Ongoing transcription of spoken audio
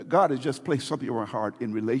God has just placed something in my heart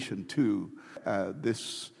in relation to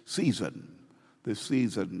this season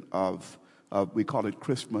of we call it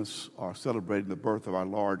Christmas, or celebrating the birth of our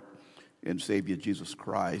Lord and Savior Jesus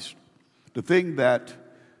Christ. The thing that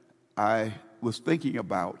I was thinking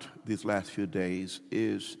about these last few days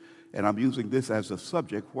is, and I'm using this as a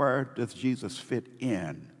subject, where does Jesus fit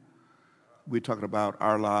in? We're talking about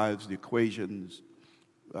our lives, the equations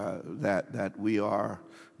that we are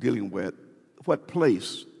dealing with. What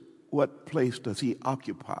place does he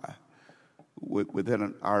occupy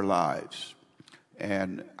within our lives?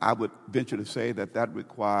 And I would venture to say that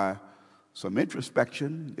requires some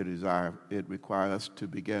introspection. It requires us to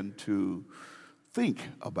begin to think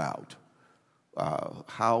about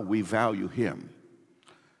how we value him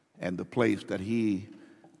and the place that he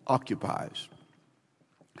occupies.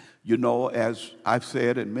 You know, as I've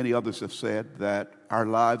said and many others have said, that our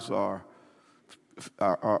lives are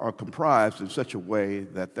comprised in such a way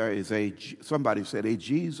that there is somebody said, a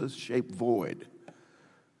Jesus-shaped void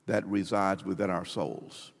that resides within our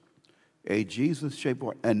souls. A Jesus-shaped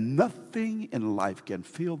void. And nothing in life can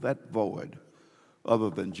fill that void other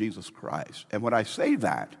than Jesus Christ. And when I say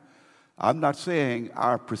that, I'm not saying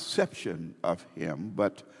our perception of him,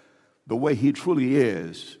 but the way he truly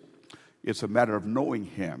is. It's a matter of knowing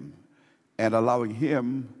him and allowing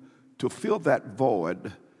him to fill that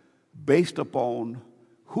void based upon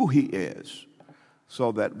who he is,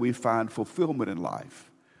 so that we find fulfillment in life.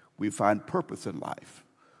 We find purpose in life.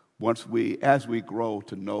 As we grow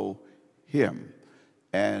to know him,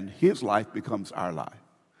 and his life becomes our life.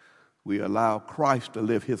 We allow Christ to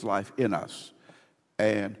live his life in us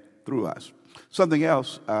and through us. Something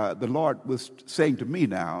else the Lord was saying to me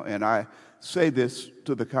now, and I say this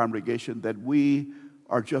to the congregation, that we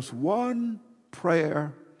are just one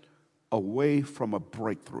prayer away from a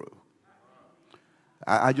breakthrough.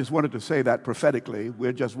 I just wanted to say that prophetically.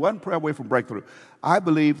 We're just one prayer away from breakthrough. I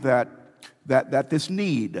believe that this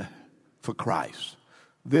need for Christ,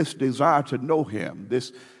 this desire to know him,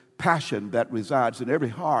 this passion that resides in every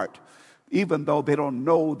heart, even though they don't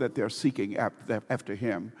know that they're seeking after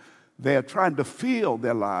him, they're trying to fill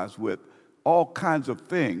their lives with all kinds of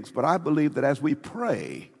things. But I believe that as we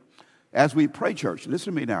pray, church,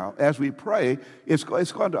 listen to me now, as we pray,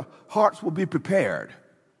 hearts will be prepared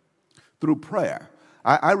through prayer.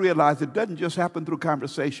 I realize it doesn't just happen through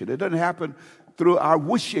conversation. It doesn't happen through our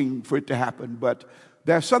wishing for it to happen, but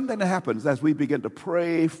there's something that happens as we begin to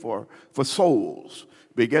pray for souls,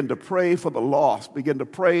 begin to pray for the lost, begin to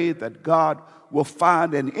pray that God will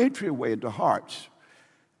find an entryway into hearts,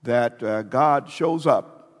 that God shows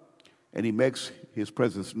up and he makes his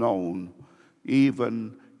presence known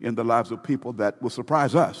even in the lives of people that will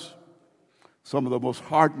surprise us. Some of the most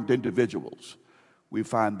hardened individuals, we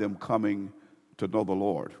find them coming to know the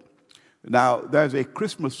Lord. Now, there's a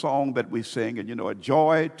Christmas song that we sing, and a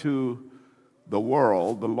joy to the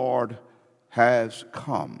world, the Lord has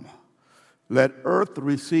come. Let earth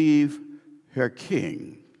receive her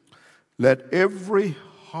King. Let every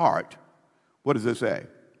heart, what does it say?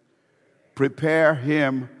 Prepare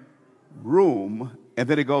him room. And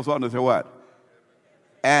then it goes on to say what?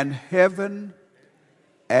 And heaven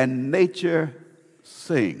and nature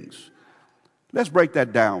sings. Let's break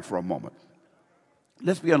that down for a moment.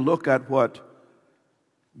 Let's begin to look at what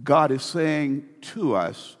God is saying to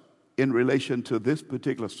us in relation to this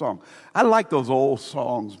particular song. I like those old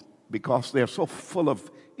songs because they're so full of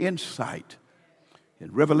insight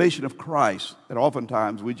and revelation of Christ that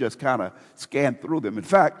oftentimes we just kind of scan through them. In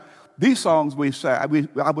fact, these songs we say, I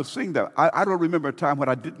would sing them. I don't remember a time when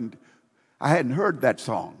I hadn't heard that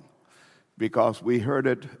song, because we heard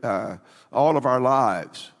it all of our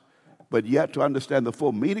lives. But yet to understand the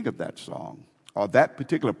full meaning of that song, or that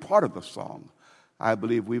particular part of the song, I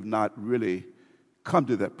believe we've not really come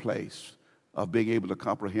to that place of being able to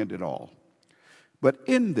comprehend it all. But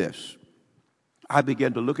in this, I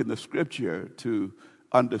began to look in the scripture to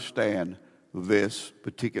understand this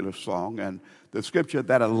particular song, and the scripture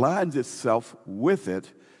that aligns itself with it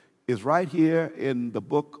is right here in the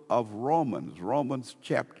book of Romans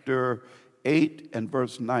chapter 8 and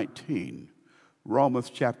verse 19. Romans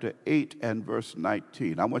chapter 8 and verse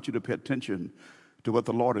 19. I want you to pay attention to what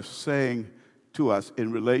the Lord is saying to us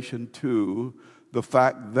in relation to the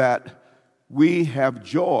fact that we have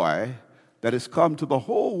joy that has come to the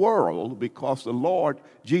whole world because the Lord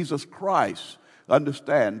Jesus Christ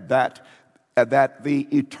understands that the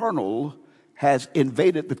eternal has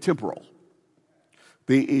invaded the temporal.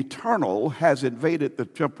 The eternal has invaded the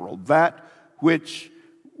temporal. That which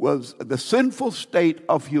was the sinful state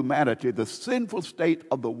of humanity, the sinful state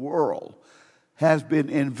of the world, has been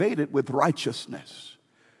invaded with righteousness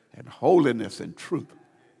and holiness and truth.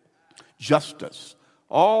 justice,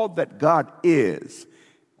 all that God is,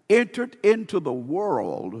 entered into the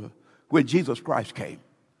world when Jesus Christ came.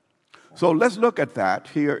 So let's look at that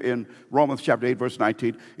here in Romans chapter 8, verse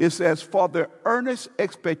 19. It says, for the earnest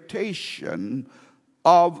expectation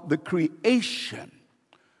of the creation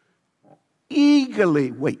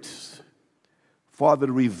eagerly waits for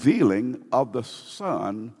the revealing of the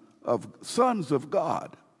sons of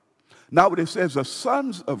God. Now when it says the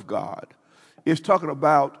sons of God, it's talking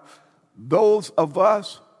about those of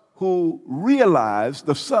us who realize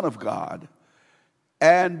the Son of God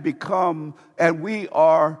and become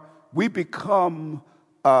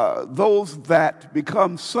those that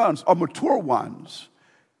become sons or mature ones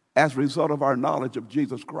as a result of our knowledge of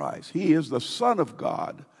Jesus Christ. He is the Son of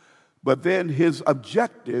God, but then his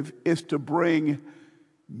objective is to bring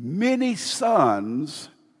many sons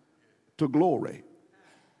to glory.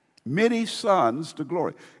 Many sons to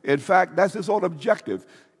glory. In fact, that's his own objective.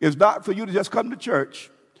 It's not for you to just come to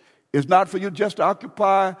church. It's not for you just to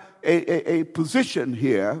occupy a position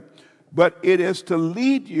here, but it is to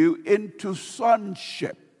lead you into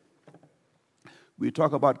sonship. We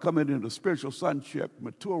talk about coming into spiritual sonship,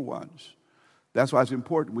 mature ones. That's why it's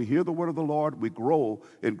important. We hear the word of the Lord, we grow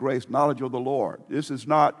in grace, knowledge of the Lord. This is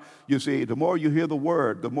not, you see, the more you hear the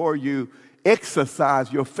word, the more you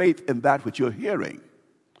exercise your faith in that which you're hearing.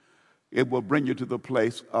 It will bring you to the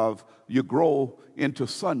place of you grow into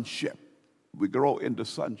sonship. We grow into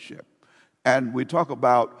sonship. And we talk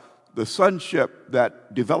about the sonship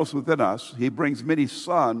that develops within us. He brings many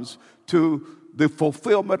sons to the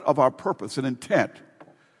fulfillment of our purpose and intent,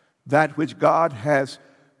 that which God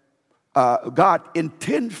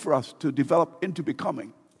intends for us to develop into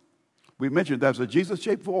becoming. We mentioned there's a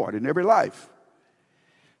Jesus-shaped void in every life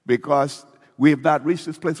because we have not reached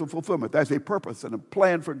this place of fulfillment. There's a purpose and a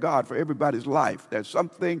plan for God for everybody's life. There's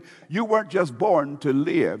something, you weren't just born to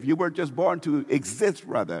live. You weren't just born to exist,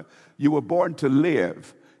 rather. You were born to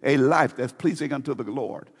live a life that's pleasing unto the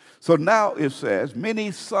Lord. So now it says,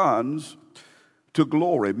 many sons to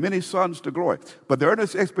glory, many sons to glory. But the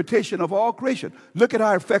earnest expectation of all creation. Look at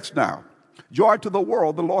our effects now. Joy to the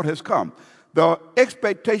world, the Lord has come. The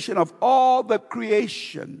expectation of all the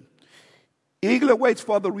creation eagerly waits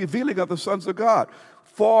for the revealing of the sons of God.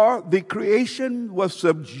 For the creation was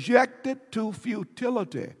subjected to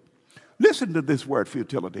futility. Listen to this word,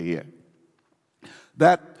 futility, here.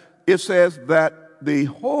 That it says that the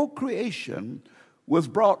whole creation was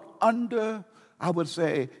brought under, I would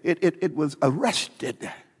say, it was arrested.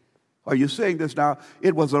 Are you saying this now?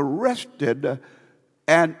 It was arrested,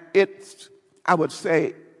 and I would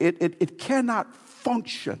say, it cannot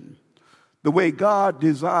function the way God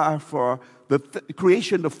desired for the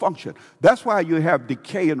creation to function. That's why you have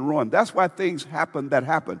decay and ruin. That's why things happen that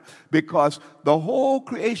happen, because the whole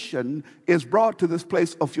creation is brought to this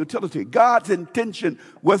place of futility. God's intention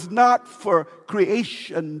was not for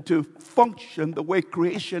creation to function the way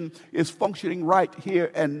creation is functioning right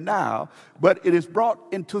here and now, but it is brought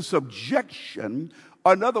into subjection.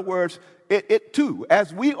 In other words, it too,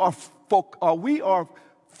 as we are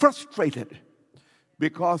frustrated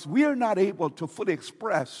because we are not able to fully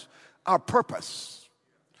express our purpose.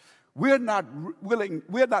 We're not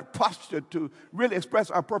postured to really express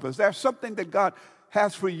our purpose. There's something that God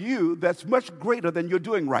has for you that's much greater than you're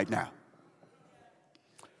doing right now.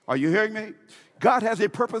 Are you hearing me? God has a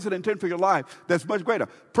purpose and intent for your life that's much greater.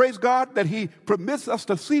 Praise God that he permits us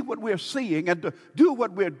to see what we're seeing and to do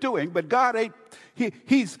what we're doing, but God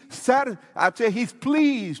he's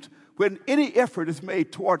pleased when any effort is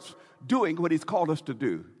made towards doing what he's called us to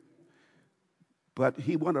do. But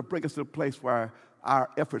he wants to bring us to a place where our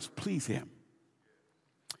efforts please him.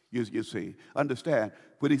 You see, understand,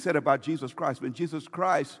 what he said about Jesus Christ, when Jesus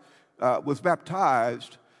Christ was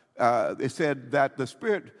baptized, it said that the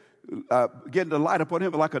Spirit began to light upon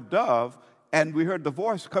him like a dove, and we heard the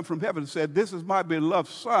voice come from heaven and said, "This is my beloved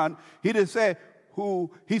Son." He didn't say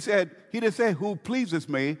who pleases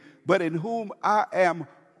me, but in whom I am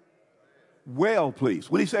well pleased.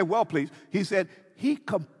 When he said well pleased, he said, he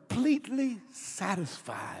completely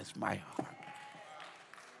satisfies my heart.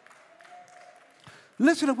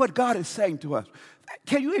 Listen to what God is saying to us.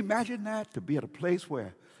 Can you imagine that? To be at a place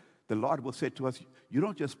where the Lord will say to us, you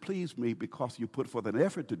don't just please me because you put forth an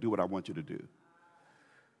effort to do what I want you to do,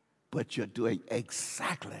 but you're doing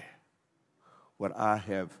exactly what I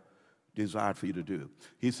have desired for you to do.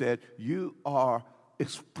 He said, you are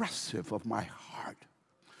expressive of my heart.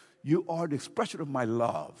 You are the expression of my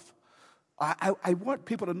love. I want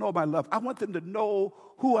people to know my love. I want them to know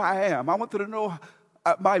who I am. I want them to know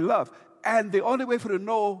my love. And the only way for to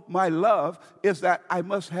know my love is that I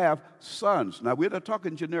must have sons. Now, we're not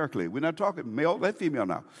talking generically. We're not talking male and female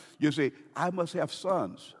now. You see, I must have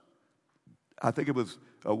sons. I think it was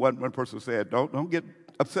one person said, don't get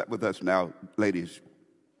upset with us now, ladies,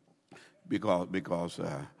 because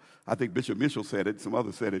I think Bishop Mitchell said it. Some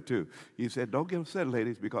others said it too. He said, don't get upset,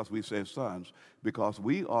 ladies, because we say sons, because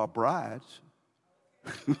we are brides.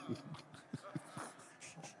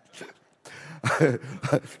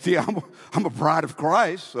 See, I'm a bride of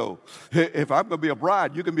Christ, so if I'm going to be a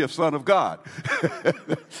bride, you can be a son of God.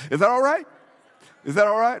 Is that all right? Is that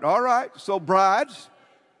all right? All right. So brides,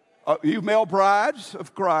 you male brides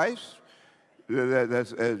of Christ,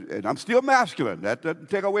 and I'm still masculine. That doesn't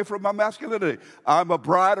take away from my masculinity. I'm a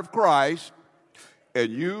bride of Christ,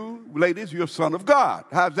 and you, ladies, you're a son of God.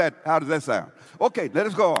 How does that sound? Okay, let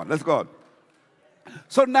us go on. Let's go on.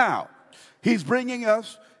 So now, he's bringing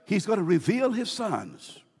us, he's going to reveal his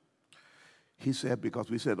sons. He said, because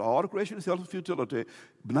we said all the creation is held in futility,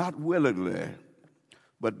 not willingly,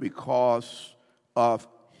 but because of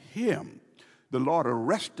him. The Lord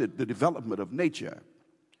arrested the development of nature,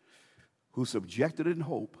 who subjected it in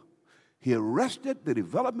hope. He arrested the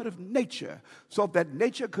development of nature so that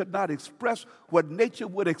nature could not express what nature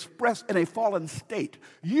would express in a fallen state.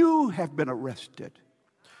 You have been arrested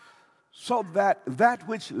so that that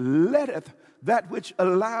which letteth, that which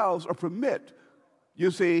allows or permit,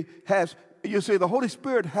 the Holy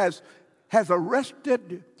Spirit has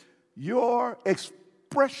arrested your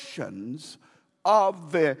expressions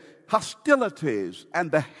of the hostilities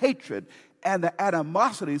and the hatred and the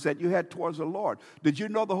animosities that you had towards the Lord. Did you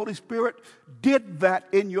know the Holy Spirit did that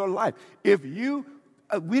in your life? If you,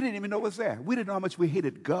 we didn't even know it was there. We didn't know how much we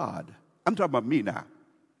hated God. I'm talking about me now.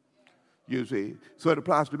 You see, so it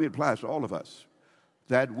applies to me, it applies to all of us,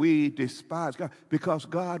 that we despise God because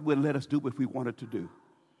God would let us do what we wanted to do.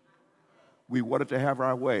 We wanted to have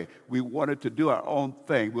our way. We wanted to do our own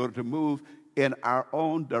thing. We wanted to move in our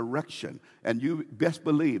own direction. And you best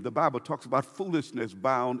believe the Bible talks about foolishness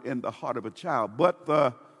bound in the heart of a child, but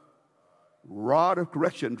the rod of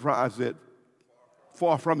correction drives it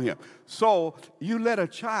far from him. So you let a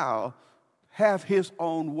child have his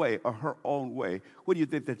own way or her own way. What do you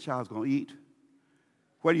think that child's going to eat?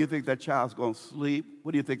 What do you think that child's going to sleep?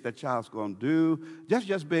 What do you think that child's going to do?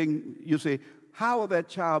 Just being, you see, how will that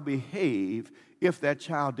child behave if that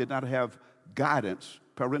child did not have guidance,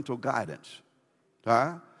 parental guidance?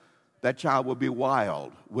 That child would be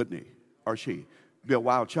wild, wouldn't he or she? Be a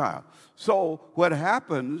wild child. So what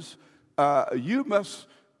happens, you must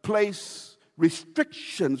place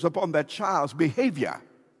restrictions upon that child's behavior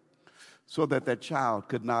so that that child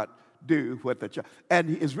could not do what the child, and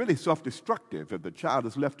it's really self-destructive. If the child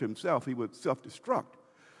is left to himself, he would self-destruct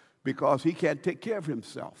because he can't take care of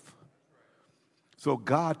himself. So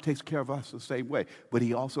God takes care of us the same way, but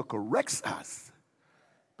he also corrects us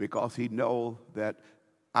because he knows that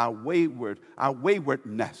our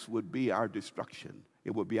waywardness would be our destruction.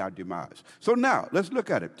 It would be our demise. So now, let's look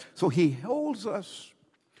at it. So he holds us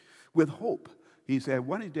with hope. He said,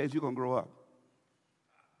 one of these days you're going to grow up.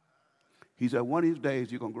 He said, one of these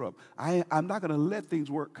days you're going to grow up. I'm not going to let things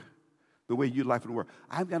work the way you'd like it to work.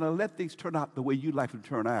 I'm going to let things turn out the way you'd like it to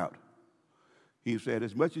turn out. He said,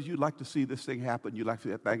 as much as you'd like to see this thing happen, you'd like to see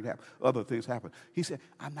that thing happen, other things happen. He said,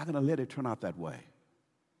 I'm not going to let it turn out that way.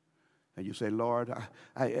 And you say, Lord,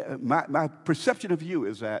 my perception of you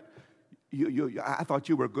is that I thought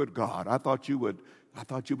you were a good God. I thought you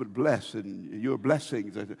would bless, and your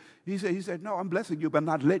blessings. He said, no, I'm blessing you, but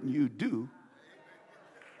not letting you do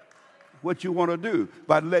what you want to do,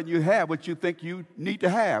 by letting you have what you think you need to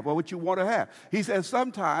have or what you want to have. He says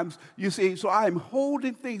sometimes, you see, so I'm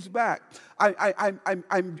holding things back.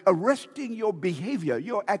 I'm arresting your behavior,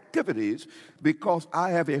 your activities, because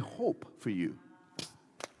I have a hope for you.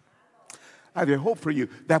 I have a hope for you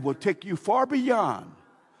that will take you far beyond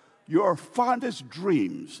your fondest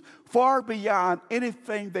dreams, far beyond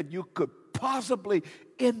anything that you could possibly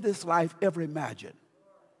in this life ever imagine.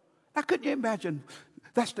 Now, couldn't you imagine?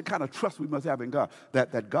 That's the kind of trust we must have in God.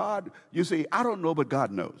 That God, you see, I don't know, but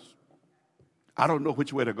God knows. I don't know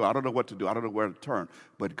which way to go. I don't know what to do. I don't know where to turn,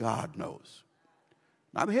 but God knows.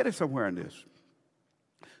 Now, I'm headed somewhere in this.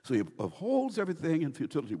 So he upholds everything in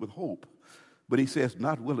futility with hope. But he says,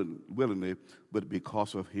 not willingly, but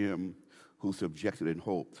because of him who subjected in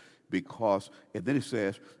hope. And then he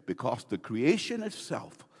says, because the creation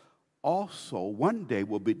itself also one day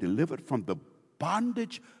will be delivered from the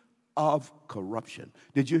bondage of corruption.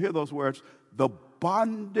 Did you hear those words? The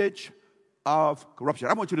bondage of corruption.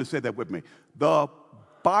 I want you to say that with me. The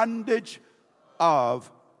bondage of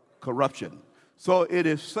corruption. So it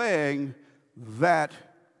is saying that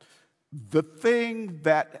the thing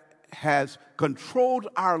that has controlled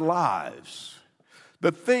our lives,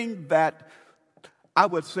 the thing that I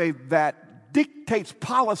would say that dictates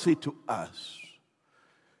policy to us,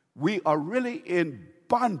 we are really in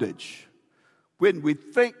bondage when we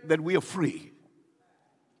think that we are free.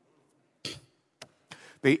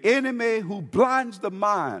 The enemy who blinds the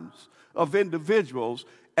minds of individuals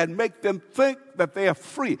and make them think that they are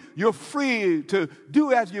free. You're free to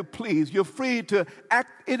do as you please. You're free to act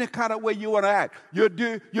any kind of way you want to act.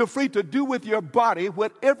 You're free to do with your body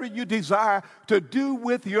whatever you desire to do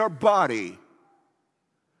with your body.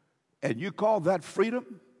 And you call that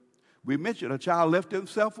freedom? We mentioned a child left to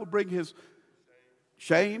himself will bring his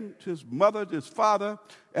shame to his mother, to his father.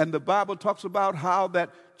 And the Bible talks about how that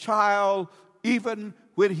child, even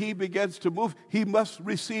when he begins to move, he must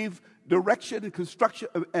receive direction and construction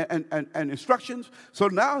and instructions. So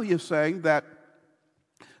now he is saying that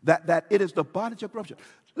it is the bondage of corruption.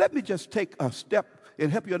 Let me just take a step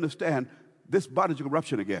and help you understand this bondage of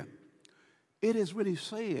corruption again. It is really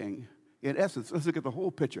saying, in essence, let's look at the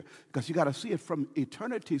whole picture, because you got to see it from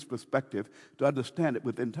eternity's perspective to understand it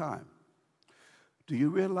within time. Do you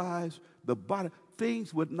realize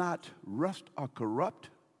things would not rust or corrupt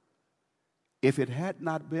if it had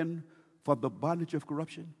not been for the bondage of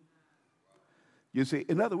corruption? You see,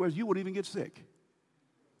 in other words, you wouldn't even get sick.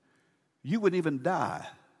 You wouldn't even die.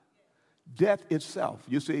 Death itself,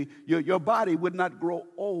 you see, your body would not grow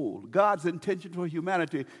old. God's intention for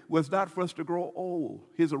humanity was not for us to grow old.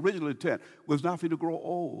 His original intent was not for you to grow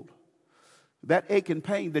old. That ache and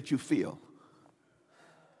pain that you feel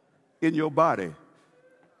in your body,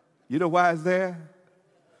 you know why it's there?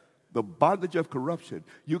 The bondage of corruption.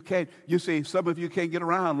 You see, some of you can't get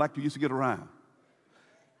around like you used to get around.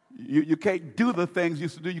 You can't do the things you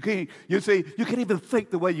used to do. You can't even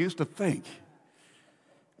think the way you used to think.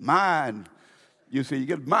 Mind, you see, you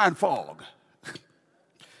get mind fog.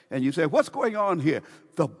 And you say, what's going on here?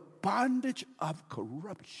 The bondage of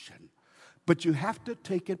corruption. But you have to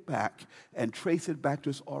take it back and trace it back to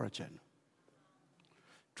its origin.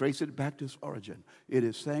 Trace it back to its origin. It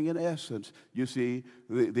is saying, in essence, you see,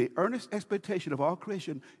 the earnest expectation of all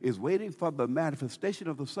creation is waiting for the manifestation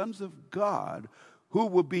of the sons of God who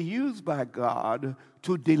will be used by God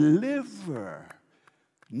to deliver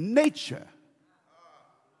nature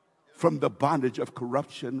from the bondage of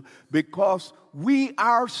corruption, because we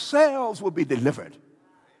ourselves will be delivered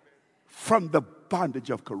from the bondage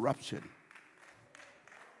of corruption.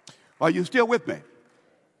 Are you still with me?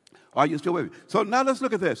 Are you still with me? So now let's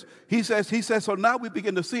look at this. He says, so now we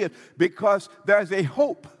begin to see it because there's a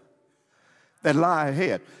hope that lies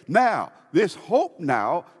ahead. Now, this hope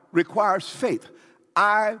now requires faith.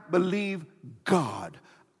 I believe God.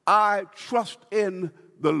 I trust in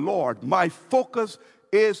the Lord. My focus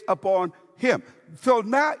is upon Him. So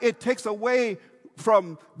now it takes away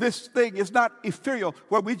from this thing. It's not ethereal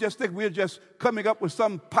where we just think we're just coming up with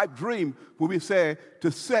some pipe dream where we say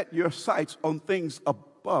to set your sights on things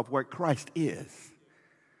above where Christ is.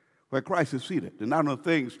 Where Christ is seated, and not on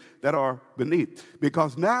things that are beneath.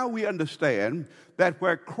 Because now we understand that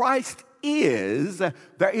where Christ is,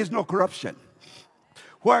 there is no corruption.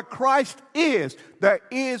 Where Christ is, there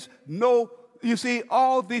is no, you see,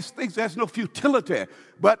 all these things, there's no futility.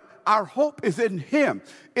 But our hope is in Him.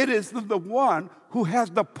 It is the one who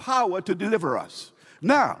has the power to deliver us.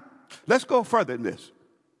 Now, let's go further in this.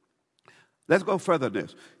 Let's go further in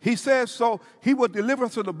this. He says, so He will deliver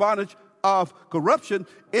us from the bondage of corruption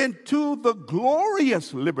into the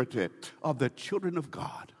glorious liberty of the children of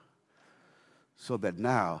God. So that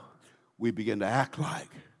now we begin to act like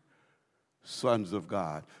sons of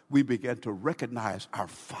God. We begin to recognize our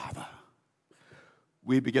Father.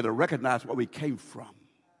 We begin to recognize where we came from,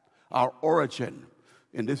 our origin.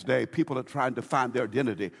 In this day, people are trying to find their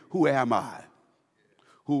identity. Who am I?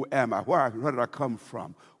 Who am I? Where did I come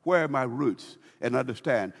from? Where are my roots? And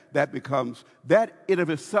understand that in of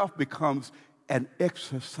itself becomes an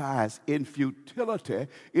exercise in futility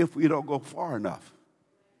if we don't go far enough.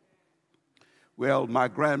 Well, my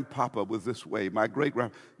grandpapa was this way. My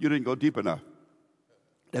great-grandpa, you didn't go deep enough.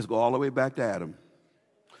 Let's go all the way back to Adam.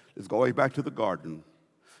 Let's go all the way back to the garden.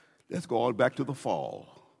 Let's go all the way back to the fall.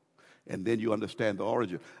 And then you understand the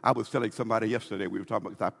origin. I was telling somebody yesterday, we were talking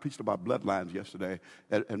about, I preached about bloodlines yesterday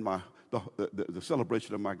and the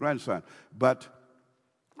celebration of my grandson. But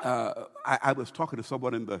I was talking to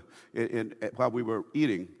someone while we were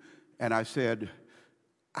eating, and I said,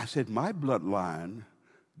 my bloodline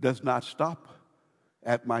does not stop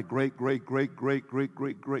at my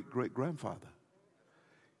great-great-great-great-great-great-great-grandfather.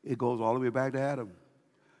 It goes all the way back to Adam.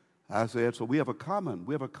 I said, so we have a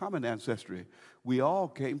common ancestry. We all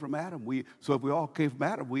came from Adam. So if we all came from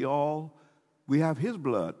Adam, we have his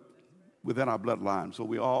blood within our bloodline. So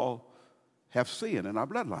we all have sin in our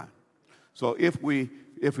bloodline. So if we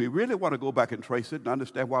really want to go back and trace it and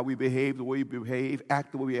understand why we behave the way we behave,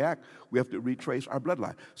 act the way we act, we have to retrace our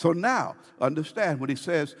bloodline. So now, understand when he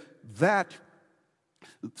says that,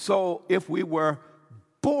 so if we were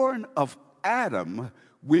born of Adam,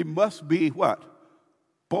 we must be what?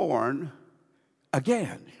 Born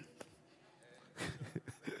again.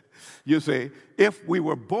 You see, if we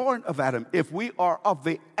were born of Adam, if we are of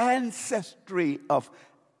the ancestry of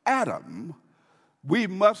Adam, we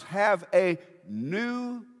must have a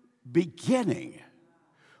new beginning.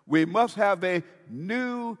 We must have a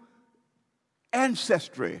new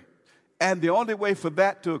ancestry. And the only way for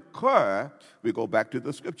that to occur, we go back to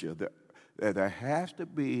the scripture. There has to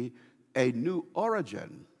be a new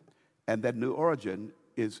origin, and that new origin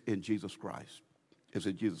is in Jesus Christ. Is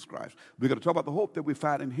in Jesus Christ. We're going to talk about the hope that we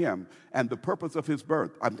find in him and the purpose of his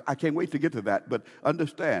birth. I can't wait to get to that, but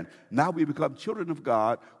understand, now we become children of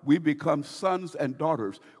God. We become sons and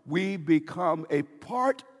daughters. We become a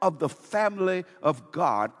part of the family of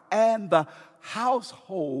God and the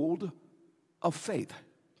household of faith.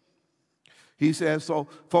 He says, so,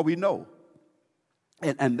 for we know.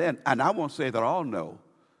 And I won't say that all know,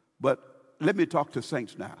 but let me talk to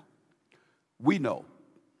saints now. We know.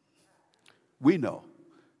 We know.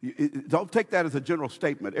 Don't take that as a general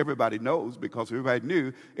statement. Everybody knows, because if everybody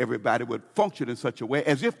knew, everybody would function in such a way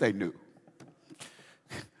as if they knew.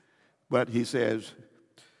 But he says,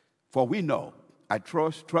 for we know, I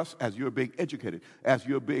trust as you're being educated, as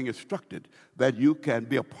you're being instructed, that you can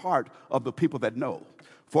be a part of the people that know.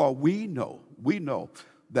 For we know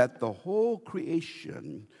that the whole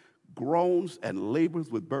creation groans and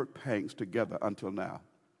labors with birth pangs together until now.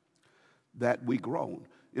 That we groan.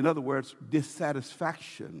 In other words,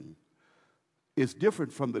 dissatisfaction is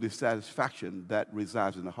different from the dissatisfaction that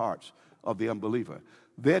resides in the hearts of the unbeliever.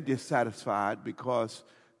 They're dissatisfied because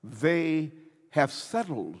they have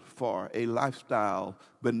settled for a lifestyle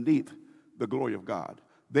beneath the glory of God.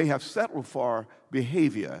 They have settled for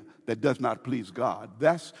behavior that does not please God.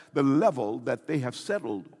 That's the level that they have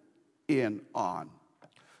settled in on.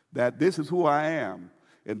 That this is who I am,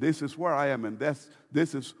 and this is where I am, and this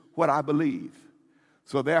is what I believe.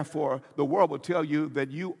 So therefore, the world will tell you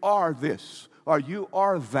that you are this, or you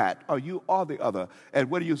are that, or you are the other. And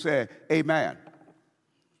what do you say? Amen.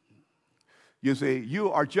 You see,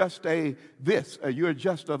 you are just a this, or you're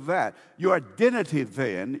just a that. Your identity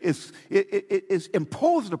then is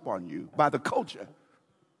imposed upon you by the culture.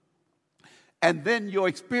 And then your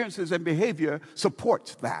experiences and behavior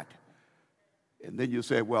supports that. And then you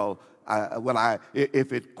say, well,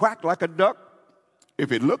 if it quacked like a duck,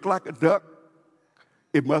 if it looked like a duck,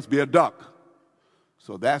 it must be a duck.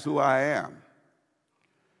 So that's who I am.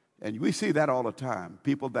 And we see that all the time.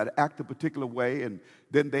 People that act a particular way, and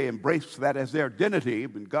then they embrace that as their identity.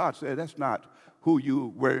 And God said, that's not who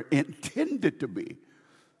you were intended to be.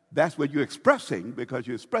 That's what you're expressing, because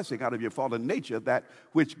you're expressing out of your fallen nature that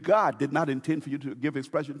which God did not intend for you to give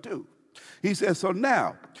expression to. He says, so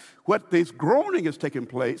now, what this groaning is taking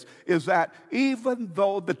place is that even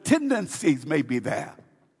though the tendencies may be there,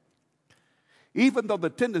 even though the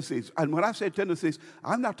tendencies, and when I say tendencies,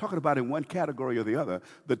 I'm not talking about in one category or the other,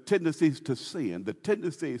 the tendencies to sin, the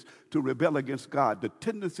tendencies to rebel against God, the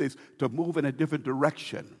tendencies to move in a different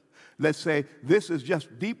direction. Let's say this is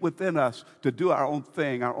just deep within us to do our own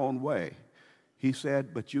thing, our own way. He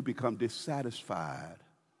said, but you become dissatisfied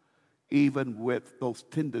even with those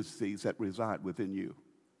tendencies that reside within you.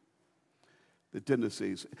 The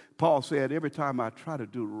tendencies. Paul said, every time I try to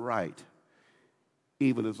do right,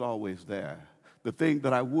 evil is always there. The thing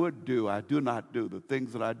that I would do, I do not do. The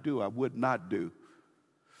things that I do, I would not do.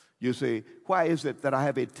 You see, why is it that I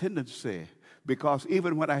have a tendency? Because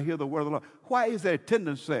even when I hear the word of the Lord, why is there a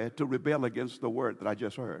tendency to rebel against the word that I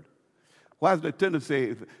just heard? Why is there a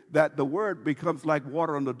tendency that the word becomes like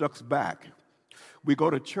water on the duck's back? We go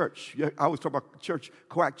to church. I always talk about church,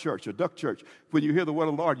 quack church, or duck church. When you hear the word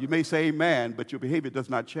of the Lord, you may say amen, but your behavior does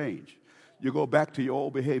not change. You go back to your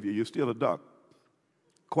old behavior. You're still a duck.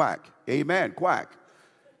 Quack. Amen. Quack.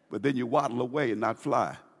 But then you waddle away and not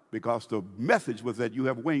fly, because the message was that you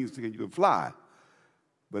have wings and you can fly.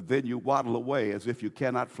 But then you waddle away as if you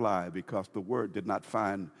cannot fly, because the word did not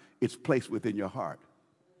find its place within your heart.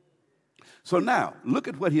 So now, look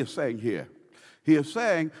at what he is saying here. He is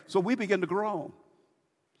saying, so we begin to groan.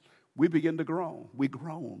 We begin to groan. We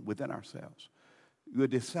groan within ourselves. We're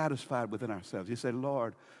dissatisfied within ourselves. He said,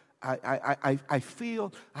 Lord, I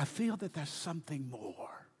feel that there's something more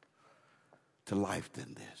to life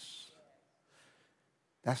than this.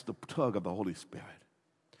 That's the tug of the Holy Spirit.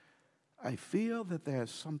 I feel that there's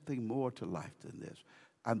something more to life than this.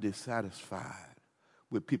 I'm dissatisfied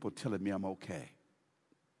with people telling me I'm okay.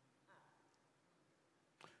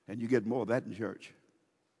 And you get more of that in church.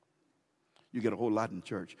 You get a whole lot in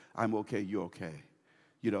church. I'm okay, you're okay.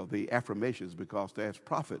 You know, the affirmations, because there's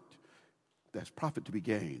profit to be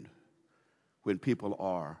gained when people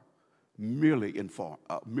are merely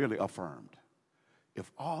affirmed. If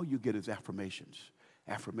all you get is affirmations,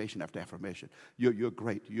 affirmation after affirmation, you're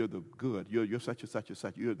great, you're the good, you're such and such and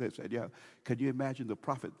such, you're this, and yeah. Can you imagine the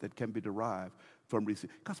profit that can be derived from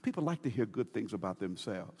receiving? Because people like to hear good things about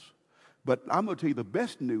themselves. But I'm going to tell you the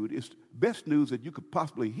best news that you could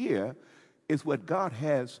possibly hear is what God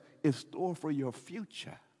has in store for your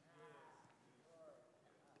future.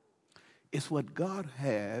 It's what God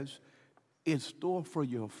has in store for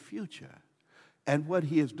your future. And what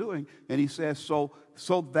he is doing, and he says, so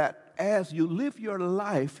that as you live your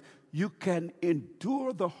life, you can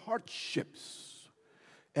endure the hardships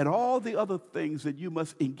and all the other things that you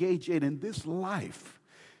must engage in this life,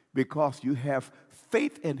 because you have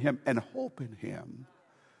faith in him and hope in him,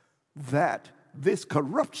 that this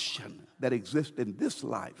corruption that exists in this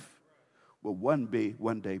life will one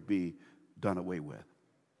day be done away with.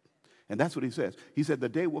 And that's what he says. He said, the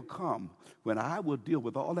day will come when I will deal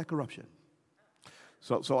with all that corruption.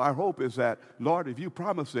 So our hope is that, Lord, if you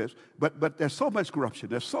promise this, but there's so much corruption,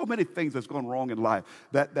 there's so many things that's going wrong in life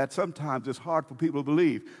that sometimes it's hard for people to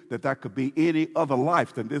believe that there could be any other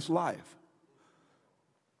life than this life.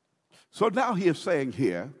 So now he is saying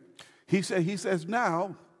here, he says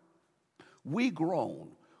now, we groan.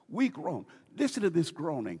 Listen to this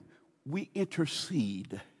groaning. We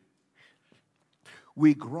intercede.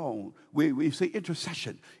 We groan. We say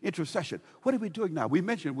intercession. What are we doing now? We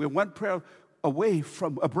mentioned we're one prayer away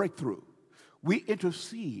from a breakthrough. We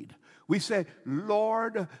intercede. We say,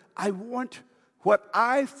 Lord, I want what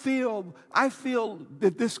I feel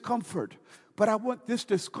the discomfort, but I want this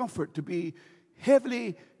discomfort to be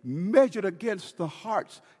heavily measured against the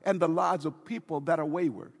hearts and the lives of people that are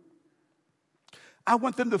wayward. I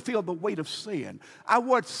want them to feel the weight of sin. I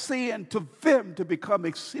want sin to them to become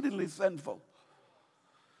exceedingly sinful,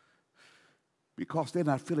 because they're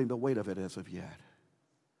not feeling the weight of it as of yet.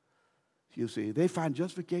 You see, they find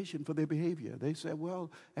justification for their behavior. They say, well,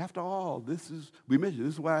 after all, this is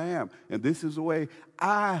where I am, and this is the way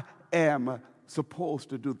I am supposed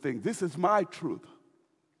to do things. This is my truth.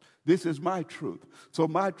 This is my truth. So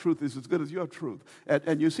my truth is as good as your truth.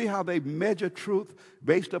 And you see how they measure truth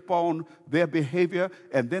based upon their behavior,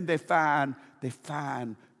 and then they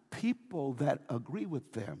find people that agree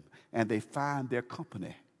with them, and they find their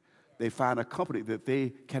company. They find a company that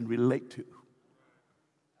they can relate to.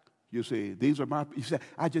 You see, you say,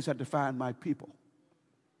 I just had to find my people.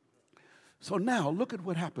 So now, look at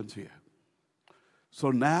what happens here. So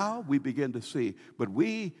now we begin to see, but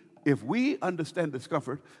if we understand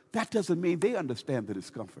discomfort, that doesn't mean they understand the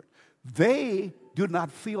discomfort. They do not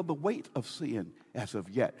feel the weight of sin as of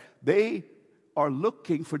yet. They are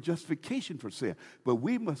looking for justification for sin, but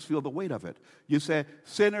we must feel the weight of it. You say,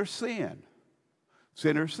 sinners sin.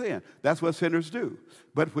 Sinners sin. That's what sinners do.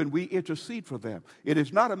 But when we intercede for them, it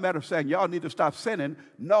is not a matter of saying, y'all need to stop sinning.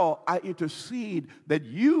 No, I intercede that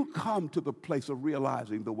you come to the place of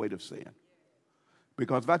realizing the weight of sin.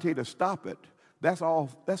 Because if I tell you to stop it, that's all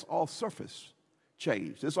surface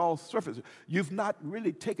change. It's all surface. You've not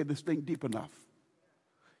really taken this thing deep enough.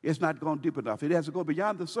 It's not gone deep enough. It has to go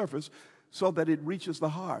beyond the surface so that it reaches the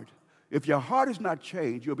heart. If your heart is not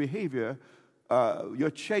changed, your behavior, your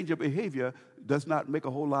change of behavior does not make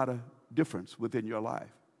a whole lot of difference within your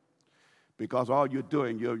life. Because all you're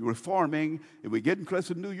doing, you're reforming, and we're getting close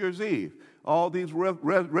to New Year's Eve. All these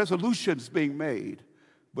resolutions being made.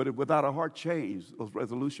 But without a heart change, those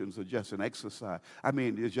resolutions are just an exercise. I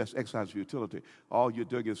mean, it's just exercise of utility. All you're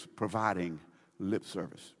doing is providing lip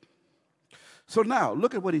service. So now,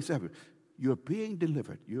 look at what he said. You're being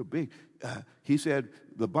delivered. He said,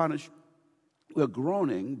 the bondage, we're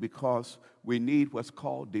groaning because we need what's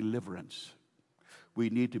called deliverance. We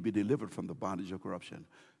need to be delivered from the bondage of corruption.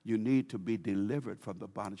 You need to be delivered from the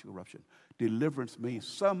bondage of corruption. Deliverance means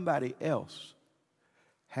somebody else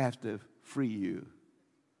has to free you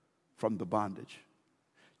from the bondage.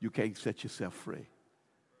 You can't set yourself free.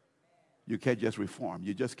 You can't just reform.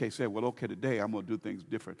 You just can't say, well, okay, today I'm going to do things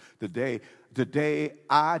different. Today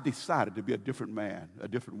I decided to be a different man, a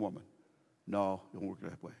different woman. No, it don't work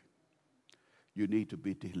that way. You need to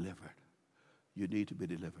be delivered. You need to be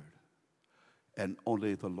delivered. And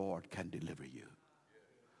only the Lord can deliver you.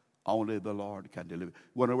 Only the Lord can deliver.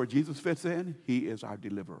 You know where Jesus fits in? He is our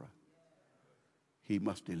deliverer. He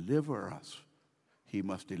must deliver us. He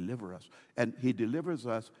must deliver us. And he delivers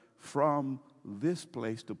us from this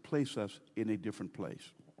place to place us in a different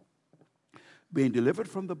place. Being delivered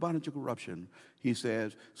from the bondage of corruption, he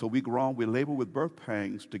says, so we groan, we labor with birth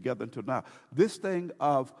pangs together until now. This thing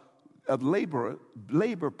of labor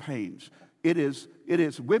pains, it is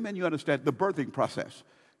women, you understand, the birthing process.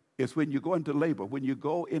 It's when you go into labor. When you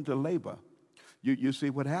go into labor, you see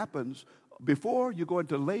what happens. Before you go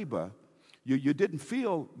into labor, you didn't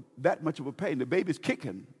feel that much of a pain. The baby's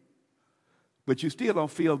kicking, but you still don't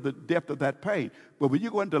feel the depth of that pain. But when you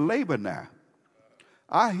go into labor now,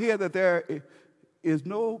 I hear that there is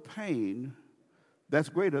no pain that's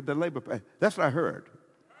greater than labor pain. That's what I heard.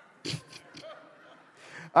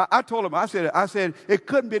 I told him, I said, it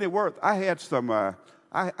couldn't be any worse. I had some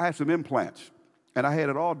implants, and I had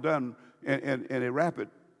it all done in a rapid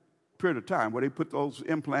period of time where they put those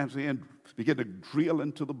implants in, begin to drill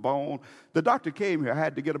into the bone. The doctor came here. I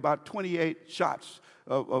had to get about 28 shots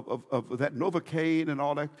of that Novocaine and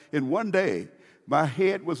all that in one day. My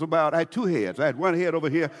head was I had two heads. I had one head over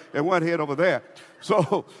here and one head over there.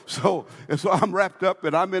 So I'm wrapped up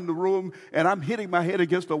and I'm in the room and I'm hitting my head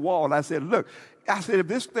against the wall. And I said, look,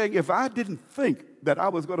 if I didn't think that I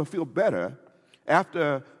was going to feel better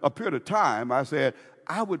after a period of time, I said,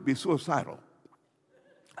 I would be suicidal.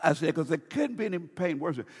 I said, because there couldn't be any pain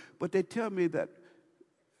worse. But they tell me that,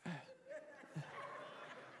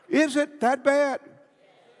 is it that bad?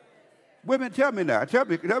 Women, tell me now. Tell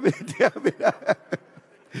me now.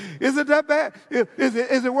 Is it that bad?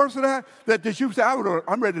 Is it worse than that? That you say,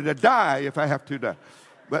 I'm ready to die if I have to die.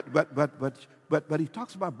 But he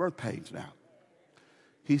talks about birth pains now.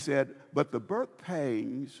 He said, but the birth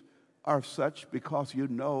pains are such because you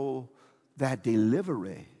know that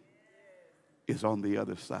delivery is on the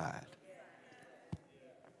other side.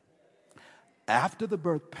 After the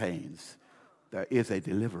birth pains, there is a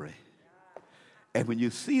delivery. And when you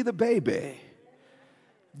see the baby,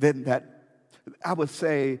 then I would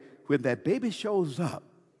say, when that baby shows up,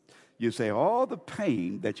 you say all the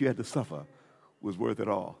pain that you had to suffer was worth it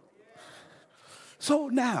all. So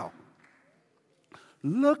now,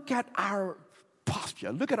 look at our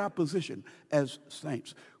posture. Look at our position as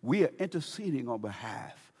saints. We are interceding on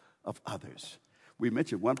behalf of others. We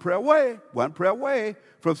mentioned one prayer away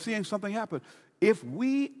from seeing something happen. If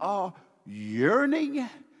we are yearning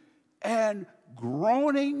and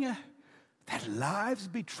groaning that lives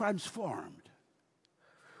be transformed,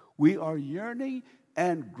 we are yearning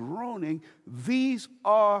and groaning. These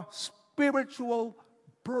are spiritual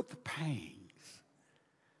birth pains.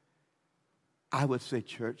 I would say,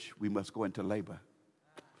 church, we must go into labor.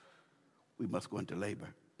 We must go into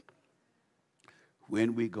labor.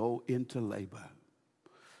 When we go into labor,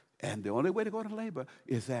 and the only way to go to labor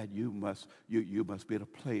is that you must be in a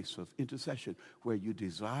place of intercession where you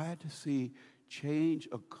desire to see change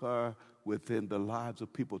occur within the lives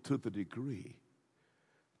of people to the degree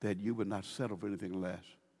that you would not settle for anything less.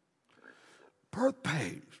 Birth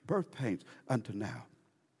pains unto now.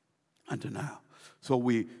 So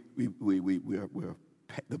we're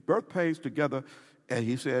the birth pains together, and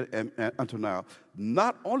he said, and unto now.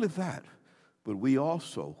 Not only that, but we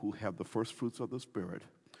also who have the first fruits of the Spirit,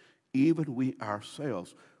 even we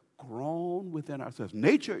ourselves groan within ourselves.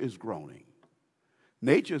 Nature is groaning,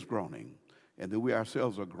 and then we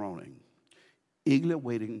ourselves are groaning, eagerly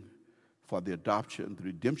waiting for the adoption, the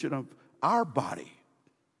redemption of our body.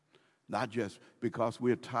 Not just because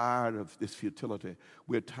we're tired of this futility.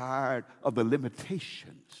 We're tired of the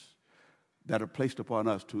limitations that are placed upon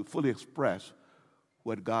us to fully express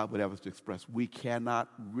what God would have us to express. We cannot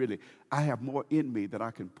really. I have more in me than I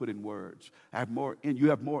can put in words. You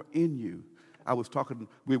have more in you. I was talking,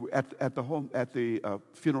 we were at the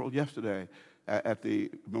funeral yesterday, at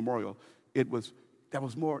the memorial. There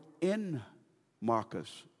was more in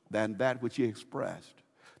Marcus than that which he expressed.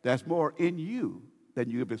 There's more in you than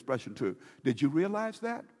you give expression to. Did you realize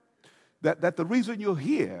that? That the reason you're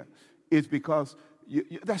here is because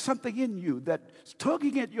there's something in you that's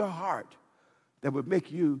tugging at your heart that would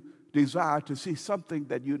make you desire to see something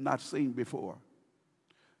that you've not seen before.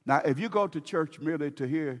 Now, if you go to church merely to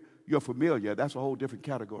hear you're familiar, that's a whole different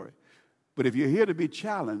category. But if you're here to be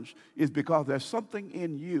challenged, it's because there's something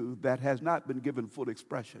in you that has not been given full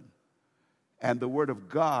expression. And the Word of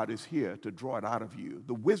God is here to draw it out of you.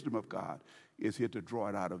 The wisdom of God is here to draw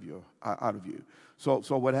it out of you. So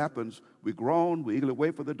what happens? We groan, we eagerly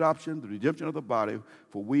wait for the adoption, the redemption of the body,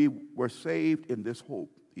 for we were saved in this hope.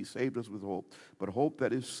 He saved us with hope. But hope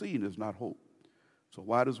that is seen is not hope. So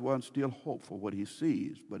why does one still hope for what he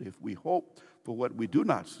sees? But if we hope for what we do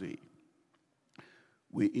not see,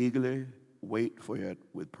 we eagerly wait for it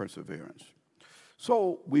with perseverance.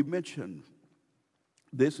 So we mentioned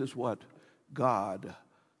this is what God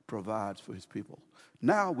provides for his people.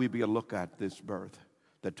 Now we begin to look at this birth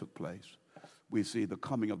that took place. We see the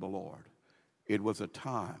coming of the Lord. It was a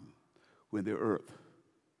time when the earth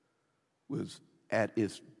was at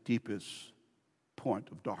its deepest point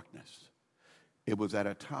of darkness. It was at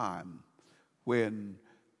a time when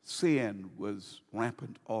sin was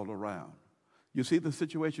rampant all around. You see the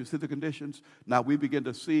situation, you see the conditions. Now we begin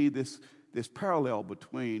to see this parallel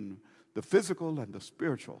between the physical and the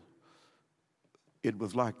spiritual. It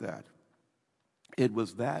was like that. It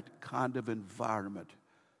was that kind of environment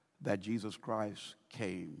that Jesus Christ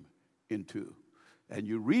came into. And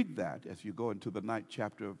you read that as you go into the 9th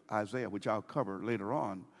chapter of Isaiah, which I'll cover later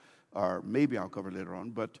on, or maybe I'll cover later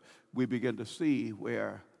on, but we begin to see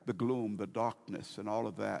where the gloom, the darkness, and all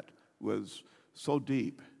of that was so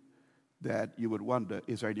deep that you would wonder,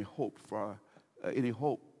 is there any hope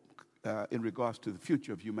in regards to the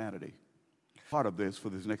future of humanity? Part of this for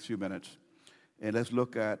these next few minutes, and let's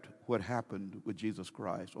look at what happened with Jesus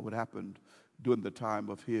Christ, or what happened during the time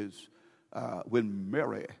of his, when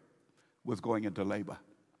Mary was going into labor.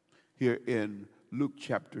 Here in Luke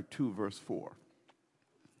chapter 2, verse 4.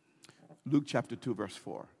 Luke chapter 2, verse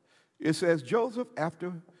 4. It says, Joseph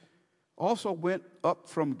also went up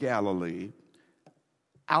from Galilee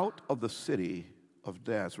out of the city of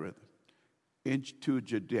Nazareth into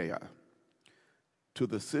Judea to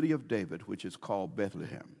the city of David, which is called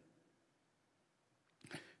Bethlehem,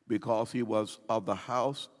 because he was of the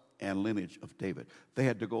house and lineage of David. They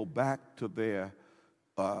had to go back to their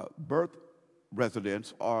birth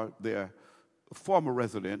residence or their former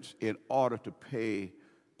residence in order to pay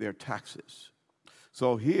their taxes.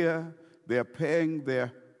 So here they're paying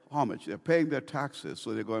their homage, they're paying their taxes.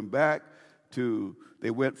 So they're going back to,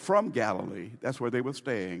 they went from Galilee, that's where they were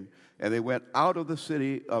staying, and they went out of the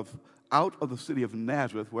city of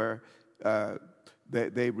Nazareth, where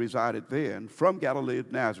they resided then, from Galilee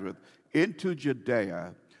of Nazareth into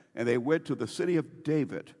Judea, and they went to the city of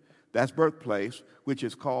David, that's birthplace, which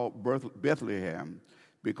is called Bethlehem,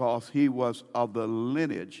 because he was of the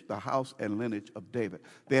lineage, the house and lineage of David.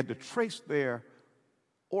 They had to trace their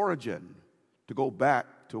origin to go back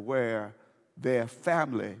to where their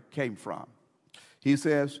family came from. He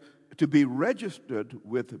says to be registered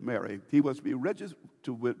with Mary. He was to be registered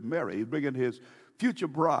with Mary. He's bringing his future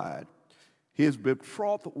bride, his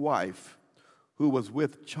betrothed wife, who was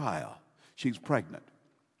with child. She's pregnant.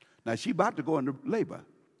 Now, she's about to go into labor,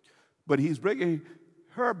 but he's bringing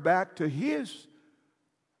her back to his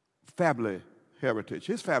family heritage,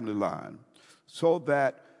 his family line, so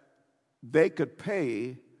that they could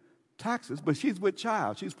pay taxes, but she's with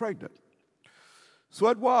child, she's pregnant. So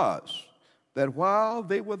it was that while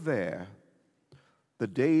they were there, the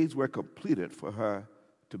days were completed for her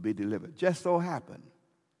to be delivered. Just so happened,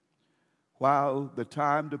 while the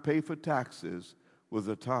time to pay for taxes was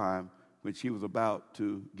the time when she was about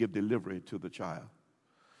to give delivery to the child.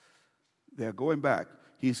 They're going back.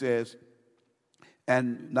 He says,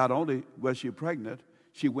 and not only was she pregnant,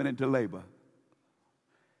 she went into labor.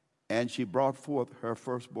 And she brought forth her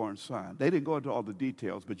firstborn son. They didn't go into all the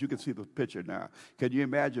details, but you can see the picture now. Can you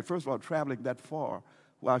imagine, first of all, traveling that far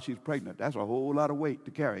while she's pregnant? That's a whole lot of weight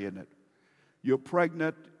to carry, isn't it? You're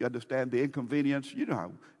pregnant, you understand the inconvenience, you know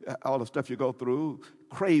how, all the stuff you go through,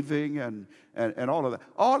 craving and all of that.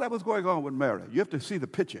 All that was going on with Mary. You have to see the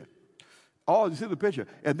picture. You see the picture.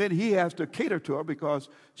 And then he has to cater to her because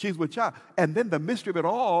she's with child. And then the mystery of it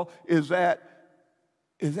all is that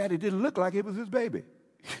it didn't look like it was his baby.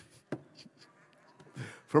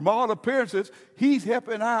 From all appearances, he's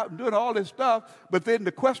helping out and doing all this stuff, but then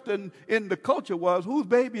the question in the culture was, whose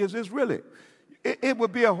baby is this really? It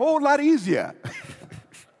would be a whole lot easier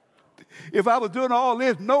if I was doing all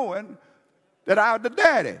this knowing that I was the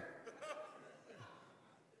daddy.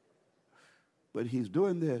 But he's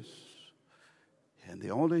doing this, and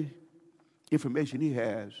the only information he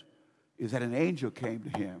has is that an angel came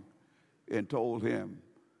to him and told him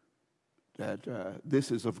that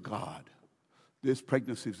this is of God. This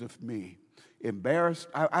pregnancy is of me. Embarrassed.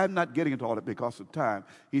 I'm not getting into all that because of time.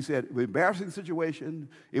 He said, embarrassing situation,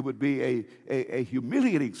 it would be a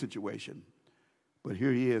humiliating situation. But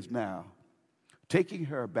here he is now, taking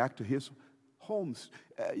her back to his home.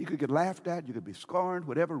 You could get laughed at, you could be scorned,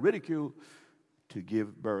 whatever, ridiculed, to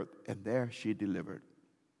give birth. And there she delivered.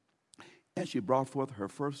 And she brought forth her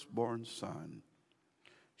firstborn son.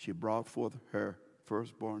 She brought forth her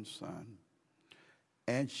firstborn son.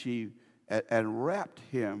 And wrapped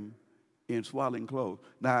him in swaddling clothes.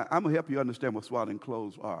 Now, I'm going to help you understand what swaddling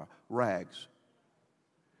clothes are. Rags.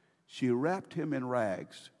 She wrapped him in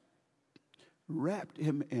rags. Wrapped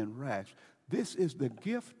him in rags. This is the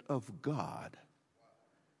gift of God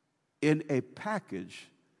in a package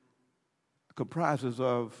comprises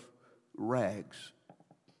of rags.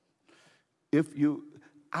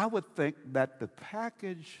 I would think that the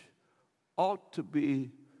package ought to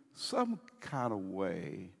be some kind of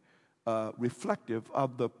way reflective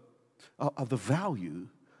of the value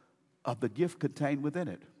of the gift contained within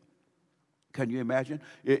it. Can you imagine?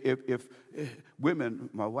 If women,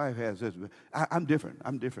 my wife has this, I'm different.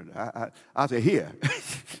 I say, here.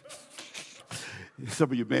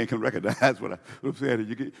 Some of you men can recognize what I'm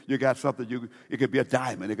saying. You got something, it could be a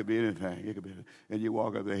diamond, it could be anything. And you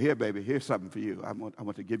walk up there, here, baby, here's something for you. I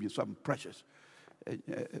want to give you something precious.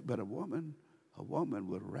 But a woman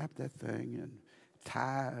would wrap that thing and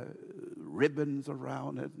tie ribbons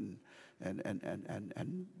around it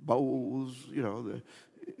and bows, the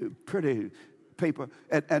pretty paper.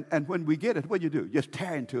 And when we get it, what do you do? Just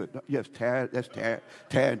tear into it. Just tear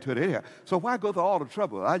into it anyhow. So why go through all the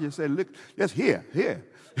trouble? I just say, look, just here.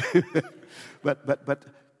 But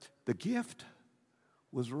the gift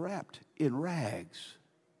was wrapped in rags.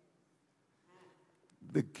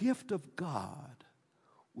 The gift of God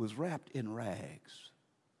was wrapped in rags.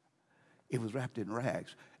 It was wrapped in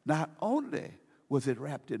rags. Not only was it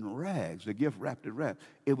wrapped in rags, the gift wrapped in rags,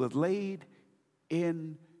 it was laid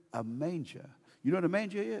in a manger. You know what a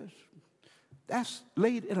manger is? That's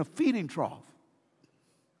laid in a feeding trough.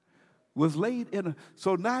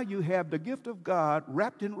 So now you have the gift of God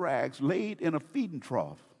wrapped in rags, laid in a feeding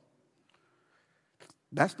trough.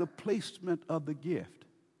 That's the placement of the gift.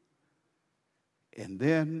 And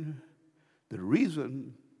then the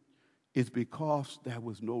reason is because there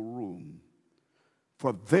was no room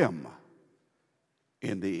for them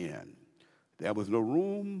in the inn. There was no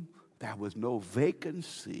room, there was no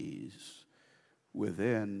vacancies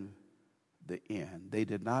within the inn. They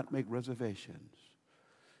did not make reservations.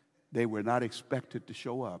 They were not expected to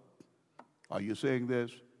show up. Are you seeing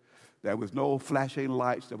this? There was no flashing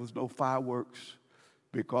lights, there was no fireworks,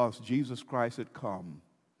 because Jesus Christ had come.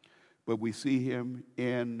 But we see him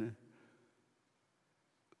in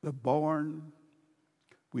the barn.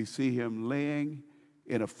 We see him laying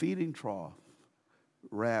in a feeding trough,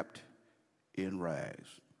 wrapped in rags.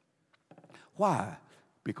 Why?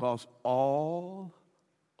 Because all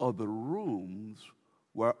of the rooms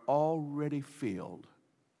were already filled.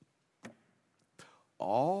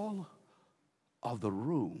 All of the